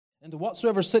Into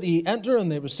whatsoever city ye enter,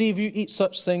 and they receive you, eat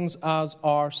such things as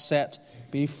are set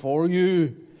before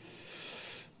you.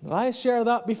 Did I share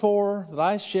that before? Did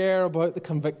I share about the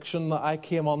conviction that I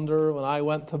came under when I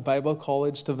went to Bible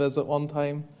college to visit one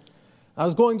time? I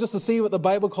was going just to see what the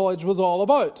Bible college was all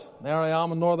about. There I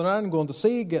am in Northern Ireland going to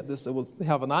see, get this. They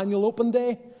have an annual open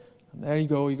day. And there you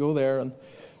go there and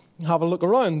have a look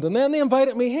around. And then they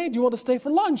invited me, hey, do you want to stay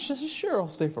for lunch? I said, sure, I'll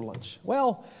stay for lunch.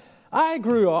 Well, I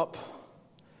grew up,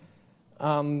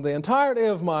 and the entirety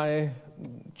of my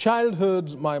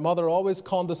childhood, my mother always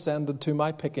condescended to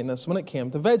my pickiness when it came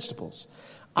to vegetables.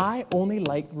 I only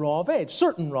liked raw veg,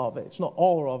 certain raw veg, not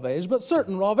all raw veg, but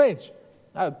certain raw veg.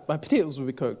 My potatoes would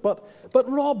be cooked, but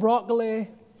raw broccoli,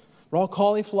 raw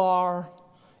cauliflower,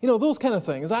 those kind of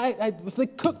things. If they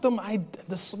cooked them,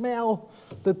 the smell,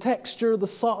 the texture, the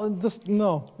salt,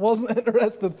 wasn't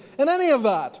interested in any of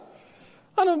that.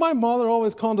 And my mother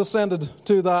always condescended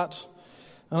to that.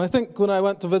 And I think when I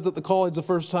went to visit the college the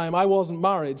first time, I wasn't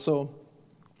married, so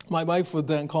my wife would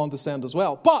then condescend as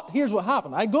well. But here's what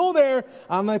happened. I go there,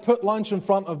 and they put lunch in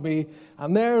front of me,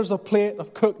 and there's a plate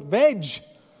of cooked veg.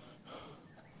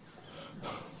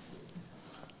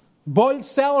 Boiled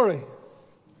celery.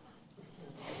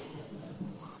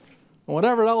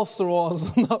 Whatever else there was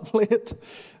on that plate.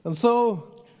 And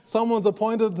so someone's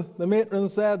appointed, the matron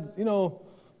said,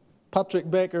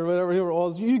 Patrick Baker, whatever he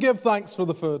was, you give thanks for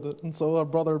the food. And so our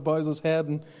brother bows his head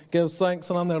and gives thanks.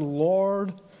 And I'm there,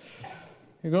 Lord,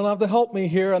 you're going to have to help me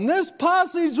here. And this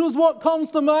passage was what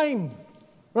comes to mind.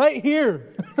 Right here.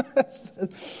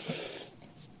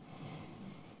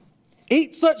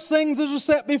 Eat such things as are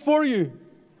set before you.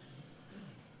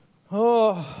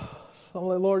 Oh, I'm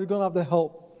like, Lord, you're going to have to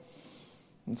help.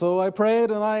 And so I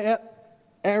prayed and I ate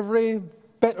every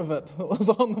bit of it that was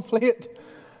on the plate.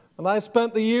 And I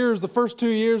spent the first 2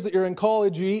 years that you're in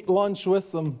college, you eat lunch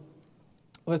with them,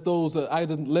 with those that I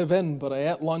didn't live in, but I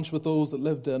ate lunch with those that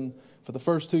lived in for the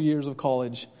first 2 years of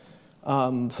college.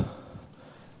 And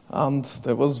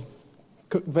it was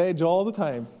cooked veg all the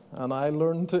time. And I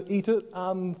learned to eat it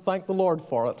and thank the Lord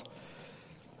for it.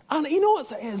 And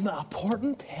isn't it an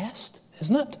important test?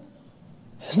 Isn't it?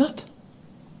 Isn't it?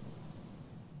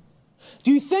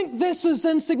 Do you think this is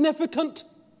insignificant?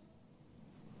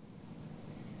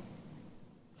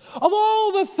 Of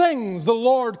all the things the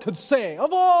Lord could say,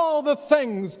 of all the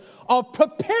things of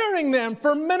preparing them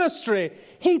for ministry,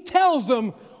 He tells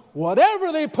them,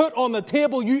 whatever they put on the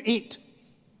table, you eat.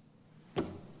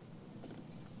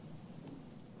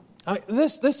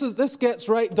 This gets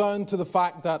right down to the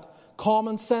fact that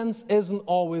common sense isn't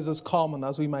always as common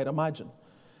as we might imagine.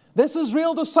 This is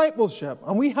real discipleship,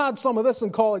 and we had some of this in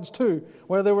college too,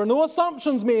 where there were no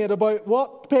assumptions made about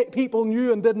what people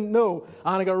knew and didn't know,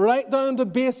 and it got right down to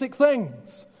basic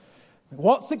things.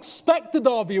 What's expected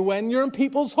of you when you're in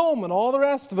people's home and all the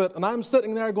rest of it, and I'm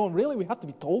sitting there going, really, we have to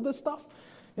be told this stuff?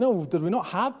 Did we not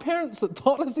have parents that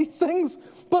taught us these things?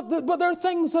 But there are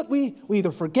things that we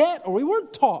either forget, or we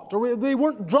weren't taught, or they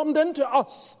weren't drummed into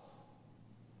us.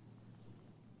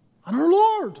 And our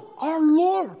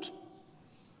Lord,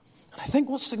 and I think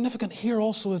what's significant here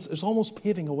also is almost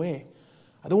paving a way.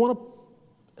 I don't want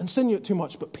to insinuate too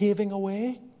much, but paving a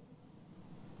way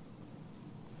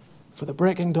for the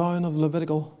breaking down of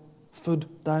Levitical food,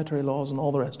 dietary laws, and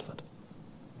all the rest of it.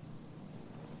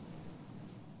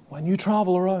 When you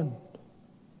travel around,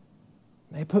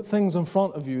 they put things in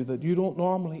front of you that you don't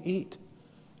normally eat.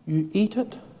 You eat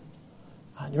it,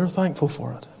 and you're thankful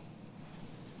for it.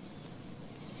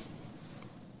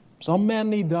 Some men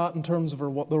need that in terms of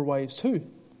their wives too.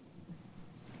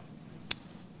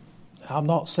 I'm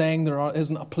not saying there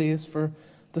isn't a place for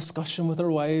discussion with their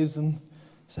wives and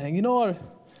saying, I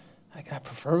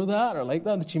prefer that or like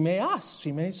that she may ask.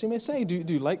 She may say, do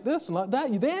you like this and like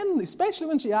that? Then, especially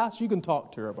when she asks, you can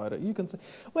talk to her about it. You can say,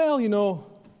 well,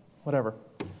 whatever.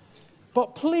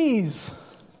 But please,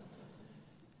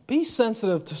 be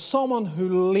sensitive to someone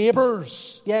who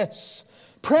labors. Yes,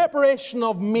 preparation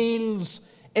of meals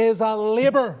is a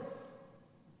labor.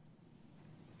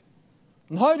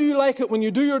 And how do you like it when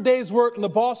you do your day's work and the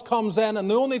boss comes in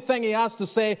and the only thing he has to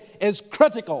say is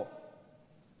critical?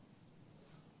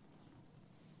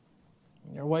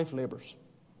 And your wife labors,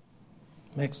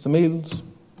 makes the meals,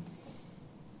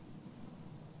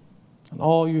 and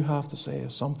all you have to say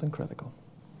is something critical.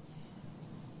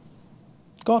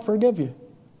 God forgive you.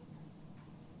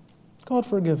 God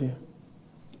forgive you.